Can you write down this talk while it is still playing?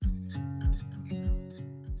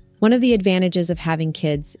One of the advantages of having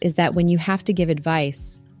kids is that when you have to give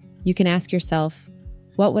advice, you can ask yourself,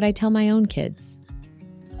 what would I tell my own kids?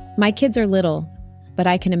 My kids are little, but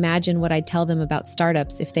I can imagine what I'd tell them about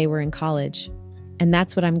startups if they were in college. And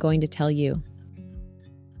that's what I'm going to tell you.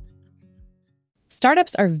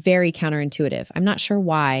 Startups are very counterintuitive. I'm not sure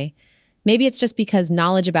why. Maybe it's just because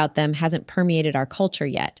knowledge about them hasn't permeated our culture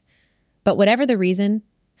yet. But whatever the reason,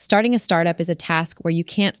 starting a startup is a task where you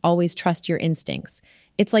can't always trust your instincts.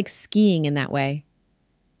 It's like skiing in that way.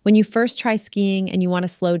 When you first try skiing and you want to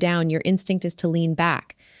slow down, your instinct is to lean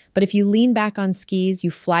back. But if you lean back on skis,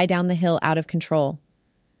 you fly down the hill out of control.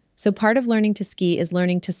 So part of learning to ski is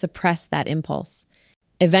learning to suppress that impulse.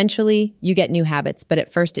 Eventually, you get new habits, but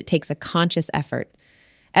at first it takes a conscious effort.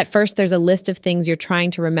 At first, there's a list of things you're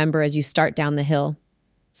trying to remember as you start down the hill.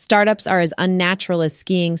 Startups are as unnatural as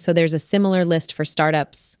skiing, so there's a similar list for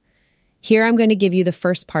startups. Here I'm going to give you the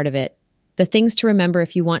first part of it, the things to remember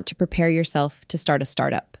if you want to prepare yourself to start a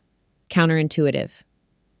startup. Counterintuitive.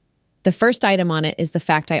 The first item on it is the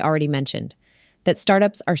fact I already mentioned, that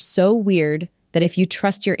startups are so weird that if you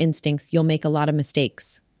trust your instincts, you'll make a lot of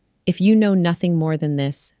mistakes. If you know nothing more than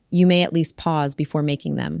this, you may at least pause before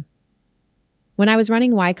making them. When I was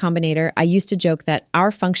running Y Combinator, I used to joke that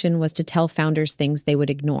our function was to tell founders things they would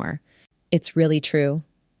ignore. It's really true.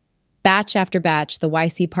 Batch after batch, the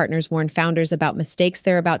YC partners warn founders about mistakes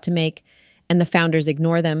they're about to make, and the founders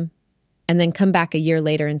ignore them, and then come back a year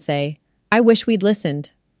later and say, I wish we'd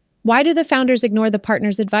listened. Why do the founders ignore the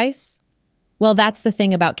partners' advice? Well, that's the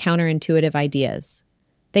thing about counterintuitive ideas.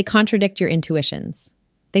 They contradict your intuitions.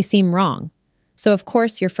 They seem wrong. So of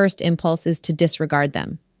course, your first impulse is to disregard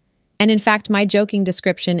them. And in fact, my joking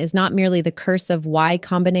description is not merely the curse of Y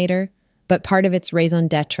Combinator, but part of its raison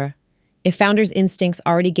d'etre. If founders' instincts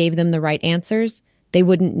already gave them the right answers, they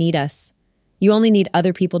wouldn't need us. You only need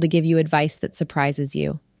other people to give you advice that surprises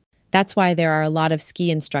you. That's why there are a lot of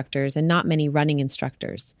ski instructors and not many running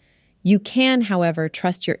instructors. You can, however,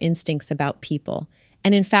 trust your instincts about people.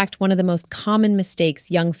 And in fact, one of the most common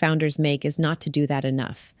mistakes young founders make is not to do that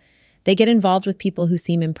enough. They get involved with people who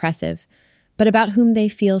seem impressive, but about whom they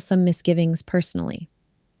feel some misgivings personally.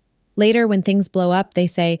 Later, when things blow up, they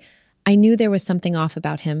say, I knew there was something off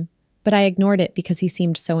about him, but I ignored it because he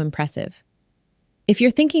seemed so impressive. If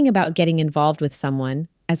you're thinking about getting involved with someone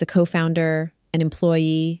as a co-founder, an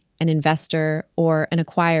employee, an investor, or an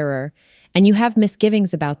acquirer, and you have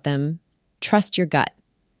misgivings about them, trust your gut.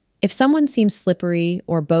 If someone seems slippery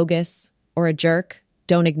or bogus or a jerk,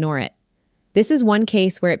 don't ignore it. This is one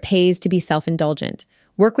case where it pays to be self-indulgent.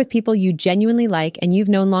 Work with people you genuinely like and you've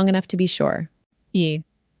known long enough to be sure.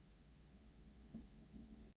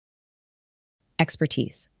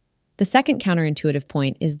 Expertise. The second counterintuitive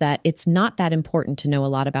point is that it's not that important to know a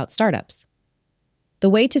lot about startups. The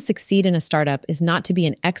way to succeed in a startup is not to be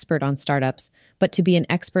an expert on startups, but to be an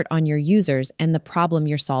expert on your users and the problem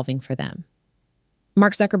you're solving for them.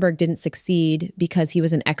 Mark Zuckerberg didn't succeed because he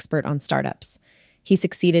was an expert on startups. He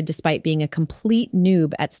succeeded despite being a complete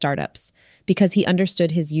noob at startups because he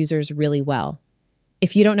understood his users really well.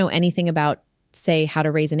 If you don't know anything about, say, how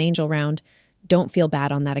to raise an angel round, don't feel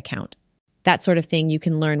bad on that account. That sort of thing you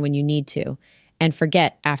can learn when you need to and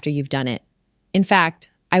forget after you've done it. In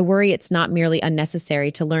fact, I worry it's not merely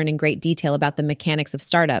unnecessary to learn in great detail about the mechanics of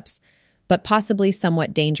startups, but possibly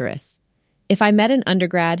somewhat dangerous. If I met an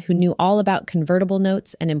undergrad who knew all about convertible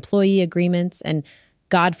notes and employee agreements and,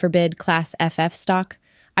 God forbid, Class FF stock,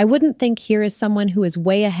 I wouldn't think here is someone who is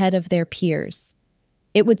way ahead of their peers.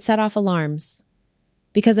 It would set off alarms.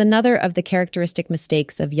 Because another of the characteristic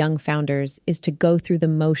mistakes of young founders is to go through the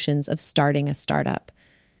motions of starting a startup.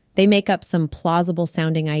 They make up some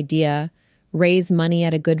plausible-sounding idea, raise money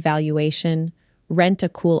at a good valuation, rent a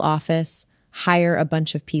cool office, hire a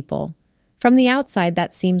bunch of people. From the outside,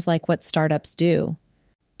 that seems like what startups do.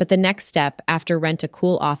 But the next step after rent a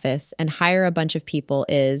cool office and hire a bunch of people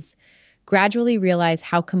is gradually realize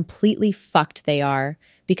how completely fucked they are,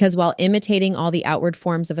 because while imitating all the outward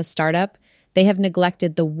forms of a startup, they have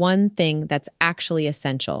neglected the one thing that's actually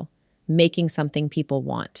essential, making something people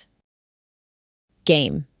want.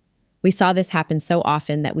 Game. We saw this happen so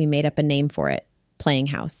often that we made up a name for it, playing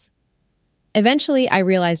house. Eventually, I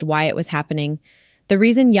realized why it was happening. The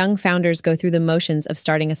reason young founders go through the motions of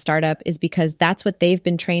starting a startup is because that's what they've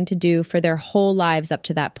been trained to do for their whole lives up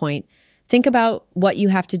to that point. Think about what you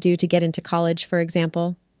have to do to get into college, for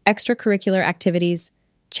example. Extracurricular activities,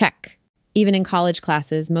 check. Even in college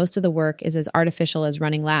classes, most of the work is as artificial as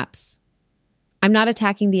running laps. I'm not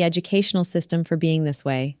attacking the educational system for being this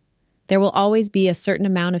way. There will always be a certain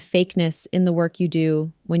amount of fakeness in the work you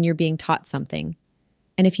do when you're being taught something.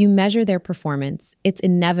 And if you measure their performance, it's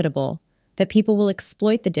inevitable. that people will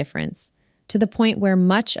exploit the difference to the point where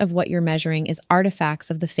much of what you're measuring is artifacts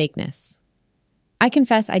of the fakeness. I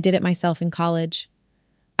confess I did it myself in college.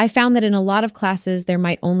 I found that in a lot of classes, there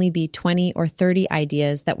might only be 20 or 30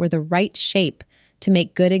 ideas that were the right shape to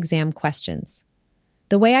make good exam questions.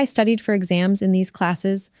 The way I studied for exams in these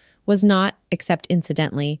classes was not, except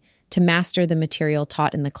incidentally, to master the material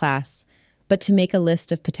taught in the class, but to make a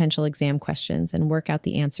list of potential exam questions and work out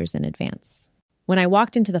the answers in advance. When I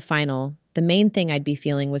walked into the final, the main thing I'd be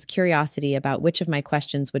feeling was curiosity about which of my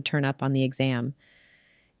questions would turn up on the exam.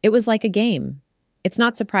 It was like a game. It's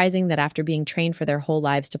not surprising that after being trained for their whole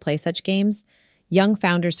lives to play such games, young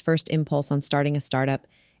founders' first impulse on starting a startup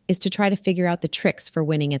is to try to figure out the tricks for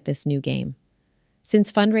winning at this new game.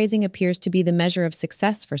 Since fundraising appears to be the measure of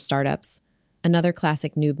success for startups, another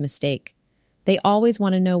classic noob mistake, they always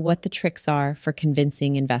want to know what the tricks are for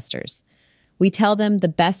convincing investors. We tell them the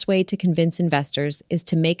best way to convince investors is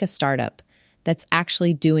to make a startup that's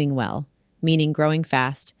actually doing well, meaning growing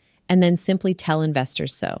fast, and then simply tell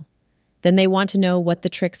investors so. Then they want to know what the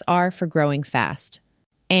tricks are for growing fast.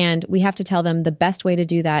 And we have to tell them the best way to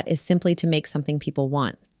do that is simply to make something people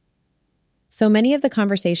want. So many of the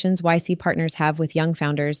conversations YC partners have with young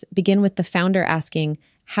founders begin with the founder asking,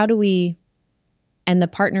 "How do we?" and the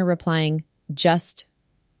partner replying, "Just."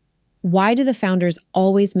 Why do the founders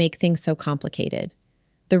always make things so complicated?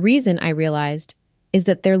 The reason, I realized, is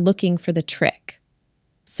that they're looking for the trick.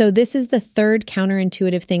 So this is the third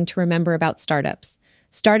counterintuitive thing to remember about startups.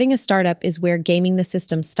 Starting a startup is where gaming the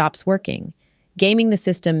system stops working. Gaming the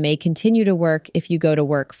system may continue to work if you go to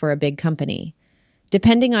work for a big company.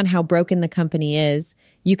 Depending on how broken the company is,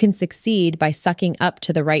 you can succeed by sucking up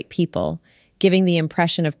to the right people, giving the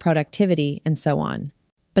impression of productivity, and so on.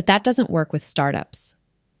 But that doesn't work with startups.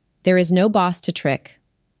 There is no boss to trick,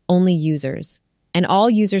 only users. And all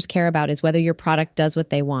users care about is whether your product does what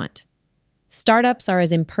they want. Startups are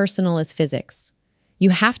as impersonal as physics.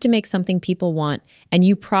 You have to make something people want, and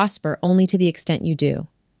you prosper only to the extent you do.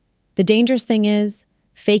 The dangerous thing is,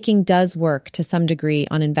 faking does work to some degree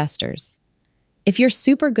on investors. If you're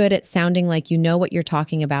super good at sounding like you know what you're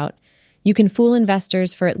talking about, you can fool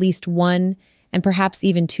investors for at least one and perhaps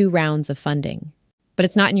even 2 rounds of funding. But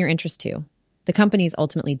it's not in your interest to. The company is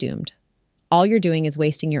ultimately doomed. All you're doing is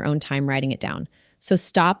wasting your own time writing it down. So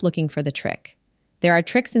stop looking for the trick. There are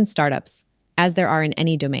tricks in startups, as there are in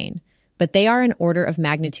any domain, but they are an order of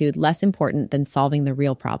magnitude less important than solving the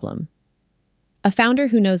real problem. A founder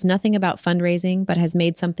who knows nothing about fundraising but has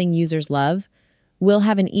made something users love will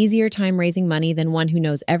have an easier time raising money than one who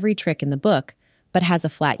knows every trick in the book but has a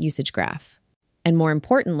flat usage graph. And more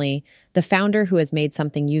importantly, the founder who has made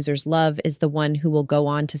something users love is the one who will go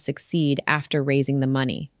on to succeed after raising the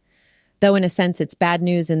money. Though in a sense it's bad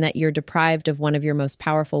news in that you're deprived of one of your most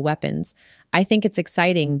powerful weapons, I think it's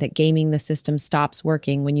exciting that gaming the system stops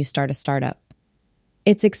working when you start a startup.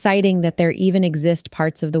 It's exciting that there even exist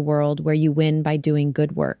parts of the world where you win by doing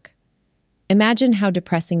good work. Imagine how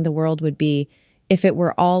depressing the world would be if it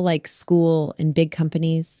were all like school and big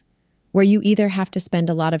companies, where you either have to spend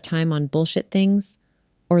a lot of time on bullshit things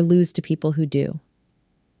or lose to people who do.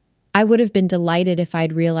 I would have been delighted if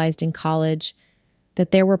I'd realized in college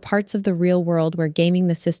that there were parts of the real world where gaming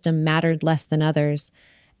the system mattered less than others,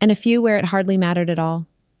 and a few where it hardly mattered at all.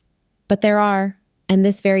 But there are, and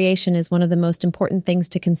this variation is one of the most important things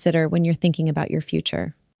to consider when you're thinking about your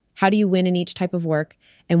future. How do you win in each type of work,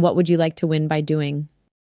 and what would you like to win by doing?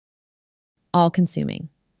 All-consuming.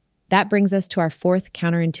 That brings us to our fourth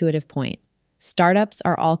counterintuitive point. Startups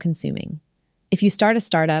are all-consuming. If you start a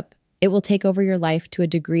startup, it will take over your life to a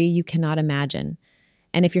degree you cannot imagine.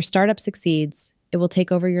 And if your startup succeeds, it will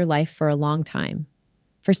take over your life for a long time.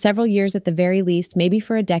 For several years at the very least, maybe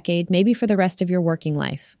for a decade, maybe for the rest of your working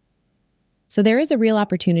life. So there is a real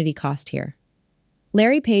opportunity cost here.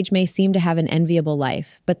 Larry Page may seem to have an enviable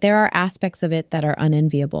life, but there are aspects of it that are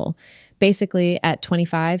unenviable. Basically, at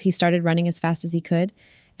 25, he started running as fast as he could,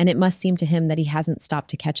 and it must seem to him that he hasn't stopped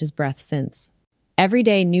to catch his breath since. Every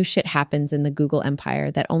day, new shit happens in the Google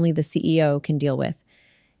empire that only the CEO can deal with,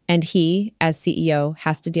 and he, as CEO,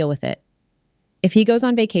 has to deal with it. If he goes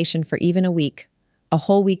on vacation for even a week, a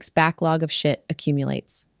whole week's backlog of shit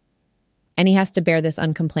accumulates. And he has to bear this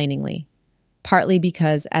uncomplainingly. Partly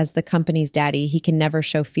because, as the company's daddy, he can never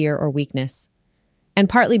show fear or weakness. And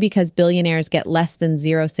partly because billionaires get less than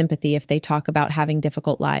zero sympathy if they talk about having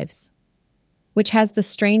difficult lives. Which has the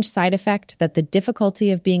strange side effect that the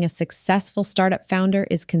difficulty of being a successful startup founder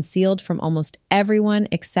is concealed from almost everyone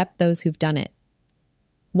except those who've done it.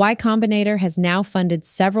 Y Combinator has now funded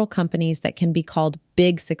several companies that can be called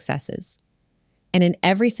big successes. And in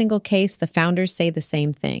every single case, the founders say the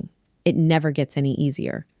same thing. It never gets any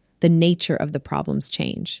easier. the nature of the problems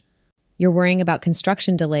change. You're worrying about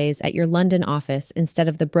construction delays at your London office instead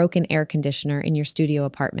of the broken air conditioner in your studio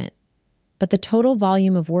apartment. But the total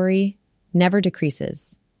volume of worry never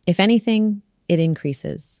decreases. If anything, it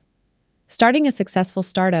increases. Starting a successful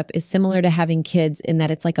startup is similar to having kids in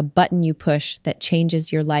that it's like a button you push that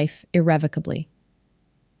changes your life irrevocably.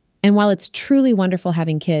 And while it's truly wonderful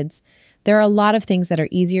having kids, there are a lot of things that are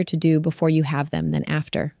easier to do before you have them than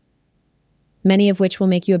after. Many of which will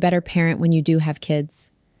make you a better parent when you do have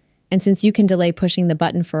kids. And since you can delay pushing the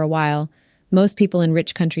button for a while, most people in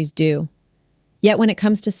rich countries do. Yet when it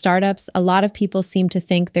comes to startups, a lot of people seem to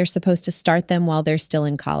think they're supposed to start them while they're still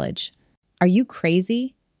in college. Are you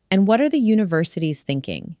crazy? And what are the universities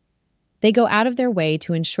thinking? They go out of their way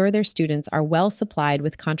to ensure their students are well supplied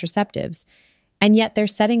with contraceptives, and yet they're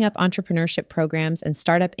setting up entrepreneurship programs and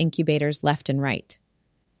startup incubators left and right.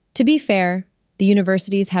 To be fair, the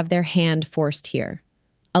universities have their hand forced here.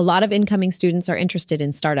 A lot of incoming students are interested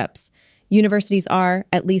in startups. Universities are,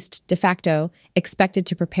 at least de facto, expected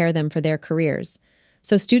to prepare them for their careers.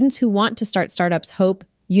 So students who want to start startups hope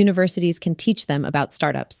universities can teach them about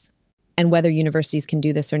startups. And whether universities can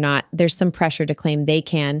do this or not, there's some pressure to claim they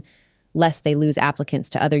can, lest they lose applicants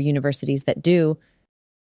to other universities that do.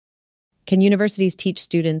 Can universities teach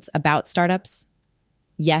students about startups?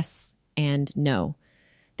 Yes and no.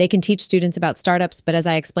 They can teach students about startups, but as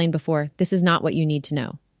I explained before, this is not what you need to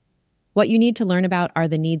know. What you need to learn about are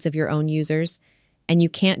the needs of your own users, and you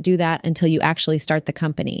can't do that until you actually start the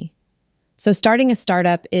company. So starting a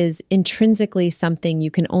startup is intrinsically something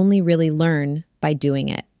you can only really learn by doing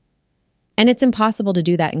it. And it's impossible to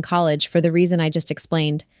do that in college for the reason I just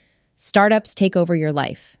explained. Startups take over your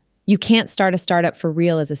life. You can't start a startup for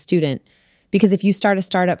real as a student, because if you start a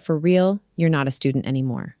startup for real, you're not a student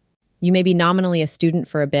anymore. You may be nominally a student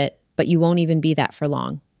for a bit, but you won't even be that for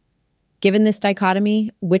long. Given this dichotomy,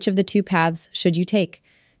 which of the two paths should you take?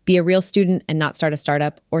 Be a real student and not start a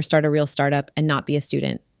startup, or start a real startup and not be a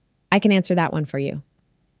student? I can answer that one for you.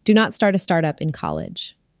 Do not start a startup in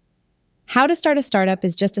college. How to start a startup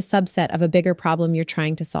is just a subset of a bigger problem you're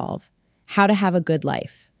trying to solve: how to have a good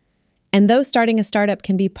life. And though starting a startup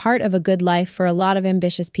can be part of a good life for a lot of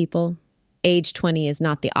ambitious people, age 20 is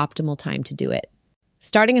not the optimal time to do it.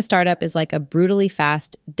 Starting a startup is like a brutally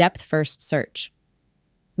fast, depth-first search.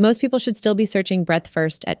 Most people should still be searching breadth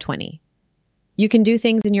first at 20. You can do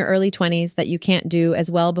things in your early 20s that you can't do as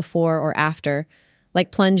well before or after,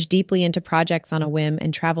 like plunge deeply into projects on a whim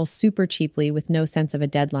and travel super cheaply with no sense of a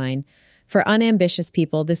deadline. For unambitious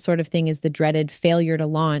people, this sort of thing is the dreaded failure to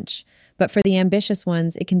launch, but for the ambitious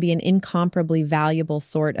ones, it can be an incomparably valuable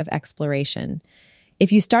sort of exploration.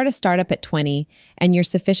 If you start a startup at 20 and you're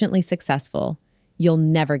sufficiently successful, you'll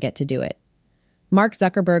never get to do it. Mark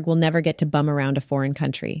Zuckerberg will never get to bum around a foreign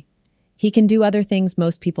country. He can do other things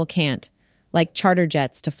most people can't, like charter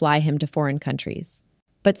jets to fly him to foreign countries.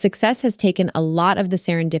 But success has taken a lot of the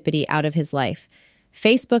serendipity out of his life.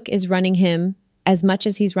 Facebook is running him as much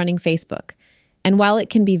as he's running Facebook. And while it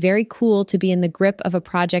can be very cool to be in the grip of a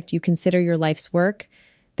project you consider your life's work,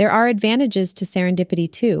 there are advantages to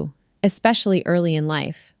serendipity too, especially early in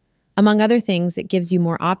life. Among other things, it gives you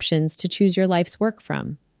more options to choose your life's work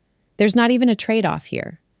from. There's not even a trade-off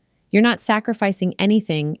here. You're not sacrificing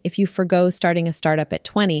anything if you forgo starting a startup at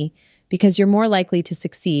 20, because you're more likely to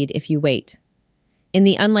succeed if you wait. In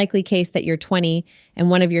the unlikely case that you're 20 and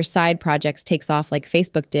one of your side projects takes off like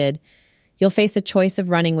Facebook did, you'll face a choice of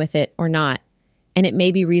running with it or not, and it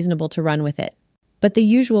may be reasonable to run with it. But the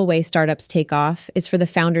usual way startups take off is for the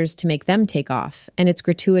founders to make them take off, and it's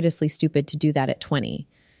gratuitously stupid to do that at 20.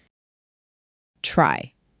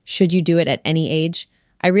 Try. Should you do it at any age?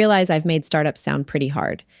 I realize I've made startups sound pretty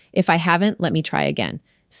hard. If I haven't, let me try again.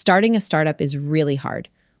 Starting a startup is really hard.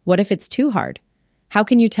 What if it's too hard? How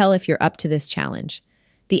can you tell if you're up to this challenge?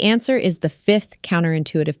 The answer is the fifth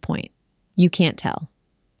counterintuitive point. You can't tell.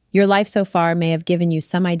 Your life so far may have given you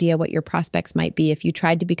some idea what your prospects might be if you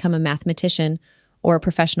tried to become a mathematician or a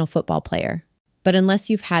professional football player. But unless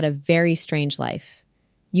you've had a very strange life,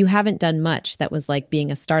 you haven't done much that was like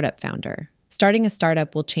being a startup founder. Starting a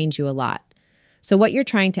startup will change you a lot. So what you're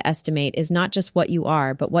trying to estimate is not just what you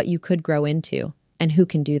are, but what you could grow into, and who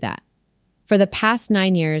can do that. For the past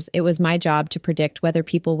 9 years, it was my job to predict whether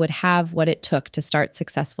people would have what it took to start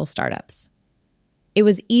successful startups. It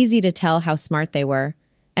was easy to tell how smart they were,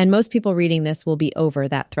 and most people reading this will be over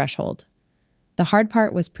that threshold. The hard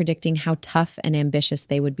part was predicting how tough and ambitious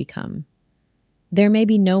they would become. There may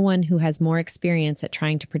be no one who has more experience at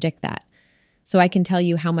trying to predict that, so I can tell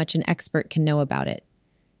you how much an expert can know about it.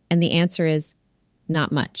 And the answer is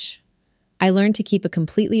not much. I learned to keep a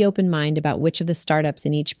completely open mind about which of the startups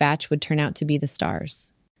in each batch would turn out to be the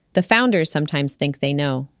stars. The founders sometimes think they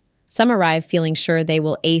know. Some arrive feeling sure they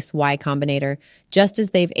will ace Y Combinator, just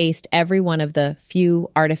as they've aced every one of the few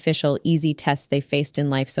artificial, easy tests they've faced in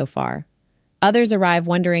life so far. Others arrive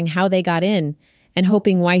wondering how they got in and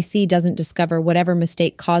hoping YC doesn't discover whatever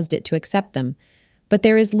mistake caused it to accept them. But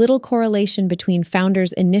there is little correlation between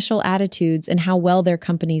founders' initial attitudes and how well their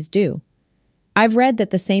companies do. I've read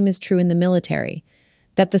that the same is true in the military,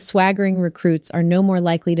 that the swaggering recruits are no more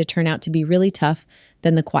likely to turn out to be really tough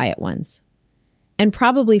than the quiet ones. And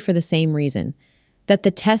probably for the same reason, that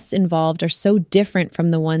the tests involved are so different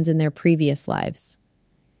from the ones in their previous lives.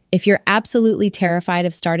 If you're absolutely terrified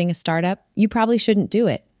of starting a startup, you probably shouldn't do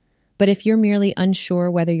it. But if you're merely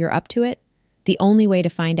unsure whether you're up to it, the only way to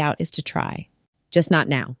find out is to try. Just not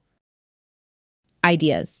now.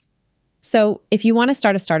 Ideas. So, if you want to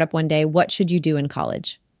start a startup one day, what should you do in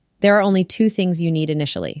college? There are only two things you need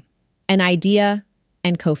initially: an idea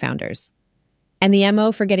and co-founders. And the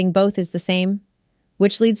MO for getting both is the same,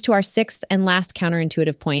 which leads to our sixth and last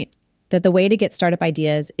counterintuitive point, that the way to get startup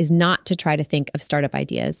ideas is not to try to think of startup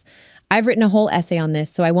ideas. I've written a whole essay on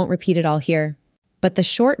this, so I won't repeat it all here. But the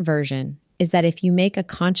short version is that if you make a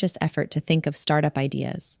conscious effort to think of startup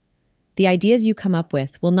ideas, the ideas you come up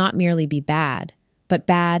with will not merely be bad, but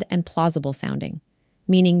bad and plausible sounding,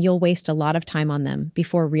 meaning you'll waste a lot of time on them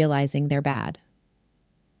before realizing they're bad.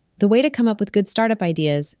 The way to come up with good startup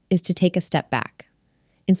ideas is to take a step back.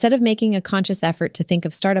 Instead of making a conscious effort to think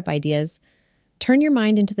of startup ideas, turn your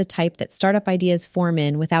mind into the type that startup ideas form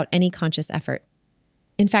in without any conscious effort.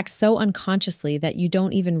 In fact, so unconsciously that you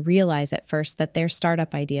don't even realize at first that they're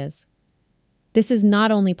startup ideas. This is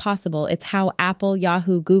not only possible, it's how Apple,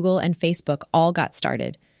 Yahoo, Google, and Facebook all got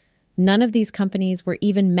started. None of these companies were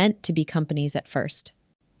even meant to be companies at first.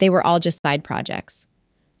 They were all just side projects.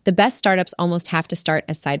 The best startups almost have to start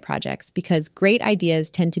as side projects because great ideas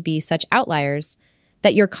tend to be such outliers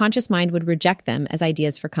that your conscious mind would reject them as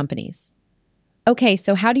ideas for companies. Okay,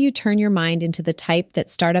 so how do you turn your mind into the type that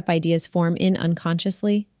startup ideas form in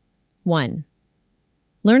unconsciously? 1.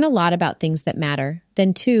 Learn a lot about things that matter.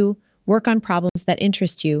 Then 2. Work on problems that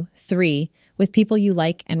interest you. 3. With people you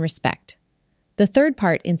like and respect. The third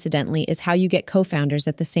part, incidentally, is how you get co-founders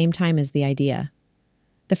at the same time as the idea.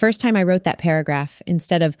 The first time I wrote that paragraph,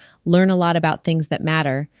 instead of learn a lot about things that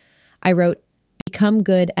matter, I wrote, become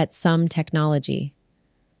good at some technology.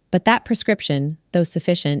 But that prescription, though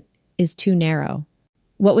sufficient, is too narrow.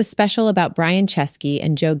 What was special about Brian Chesky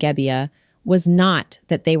and Joe Gebbia was not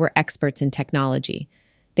that they were experts in technology.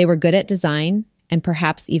 They were good at design, and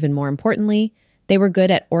perhaps even more importantly, they were good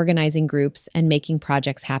at organizing groups and making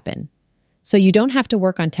projects happen. So you don't have to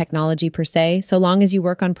work on technology per se, so long as you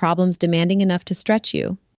work on problems demanding enough to stretch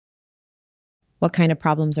you. What kind of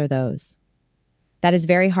problems are those? That is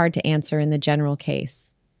very hard to answer in the general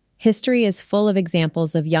case. History is full of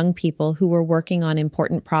examples of young people who were working on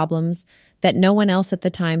important problems that no one else at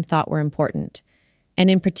the time thought were important, and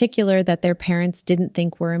in particular that their parents didn't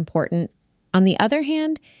think were important. On the other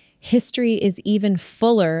hand, history is even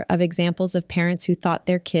fuller of examples of parents who thought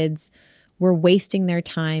their kids were wasting their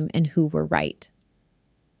time and who were right.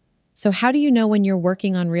 So how do you know when you're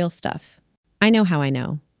working on real stuff? I know how I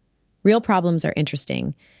know. Real problems are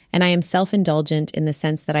interesting, and I am self-indulgent in the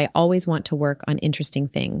sense that I always want to work on interesting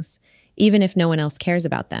things, even if no one else cares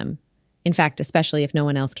about them. In fact, especially if no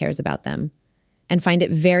one else cares about them. And find it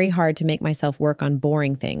very hard to make myself work on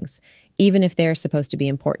boring things, even if they're supposed to be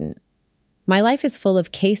important. My life is full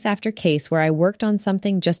of case after case where I worked on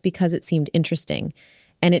something just because it seemed interesting,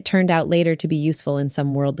 and it turned out later to be useful in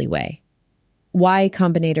some worldly way. Y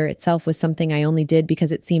Combinator itself was something I only did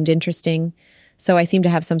because it seemed interesting, so I seem to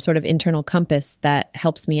have some sort of internal compass that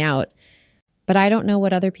helps me out. But I don't know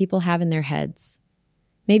what other people have in their heads.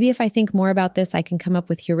 Maybe if I think more about this, I can come up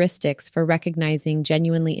with heuristics for recognizing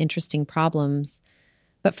genuinely interesting problems.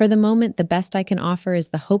 But for the moment, the best I can offer is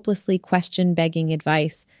the hopelessly question-begging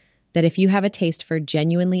advice that if you have a taste for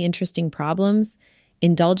genuinely interesting problems,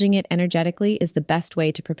 indulging it energetically is the best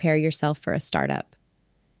way to prepare yourself for a startup.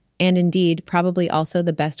 And indeed, probably also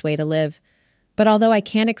the best way to live. But although I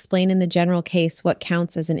can't explain in the general case what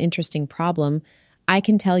counts as an interesting problem, I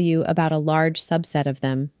can tell you about a large subset of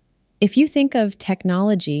them. If you think of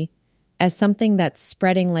technology as something that's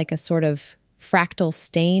spreading like a sort of fractal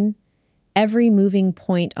stain, every moving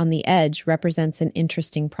point on the edge represents an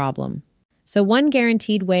interesting problem. So one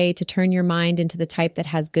guaranteed way to turn your mind into the type that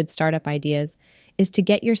has good startup ideas is to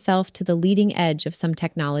get yourself to the leading edge of some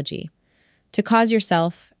technology, to cause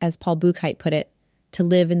yourself, as Paul Buchheit put it, to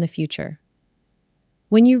live in the future.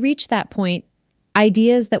 When you reach that point,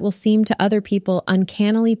 ideas that will seem to other people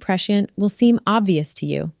uncannily prescient will seem obvious to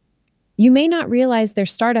you. You may not realize they're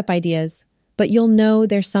startup ideas, but you'll know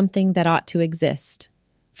there's something that ought to exist.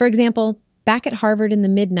 For example, back at Harvard in the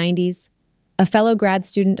mid-90s, a fellow grad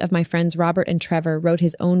student of my friends Robert and Trevor wrote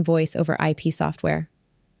his own voice over IP software.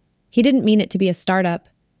 He didn't mean it to be a startup,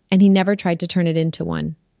 and he never tried to turn it into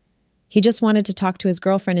one. He just wanted to talk to his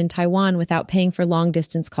girlfriend in Taiwan without paying for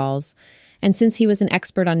long-distance calls, and since he was an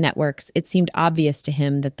expert on networks, it seemed obvious to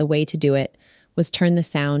him that the way to do it was turn the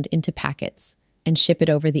sound into packets and ship it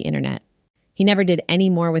over the internet. He never did any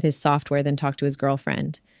more with his software than talk to his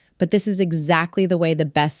girlfriend, but this is exactly the way the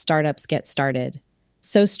best startups get started.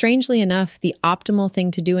 So strangely enough, the optimal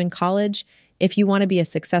thing to do in college, if you want to be a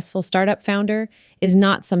successful startup founder, is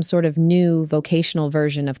not some sort of new vocational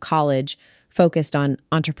version of college focused on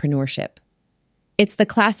entrepreneurship. It's the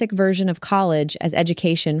classic version of college as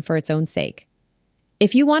education for its own sake.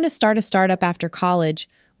 If you want to start a startup after college,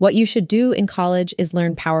 what you should do in college is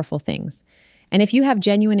learn powerful things. And if you have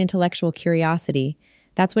genuine intellectual curiosity,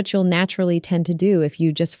 that's what you'll naturally tend to do if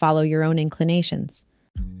you just follow your own inclinations.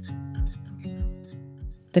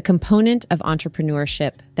 The component of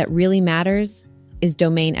entrepreneurship that really matters is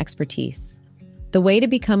domain expertise. The way to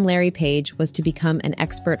become Larry Page was to become an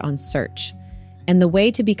expert on search. And the way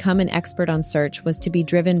to become an expert on search was to be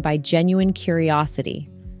driven by genuine curiosity,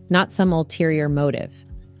 not some ulterior motive.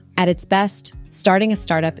 At its best, starting a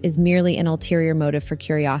startup is merely an ulterior motive for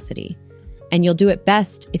curiosity. And you'll do it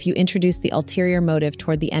best if you introduce the ulterior motive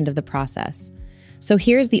toward the end of the process. So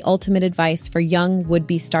here's the ultimate advice for young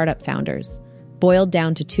would-be startup founders, boiled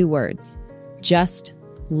down to 2 words: just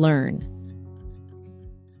learn.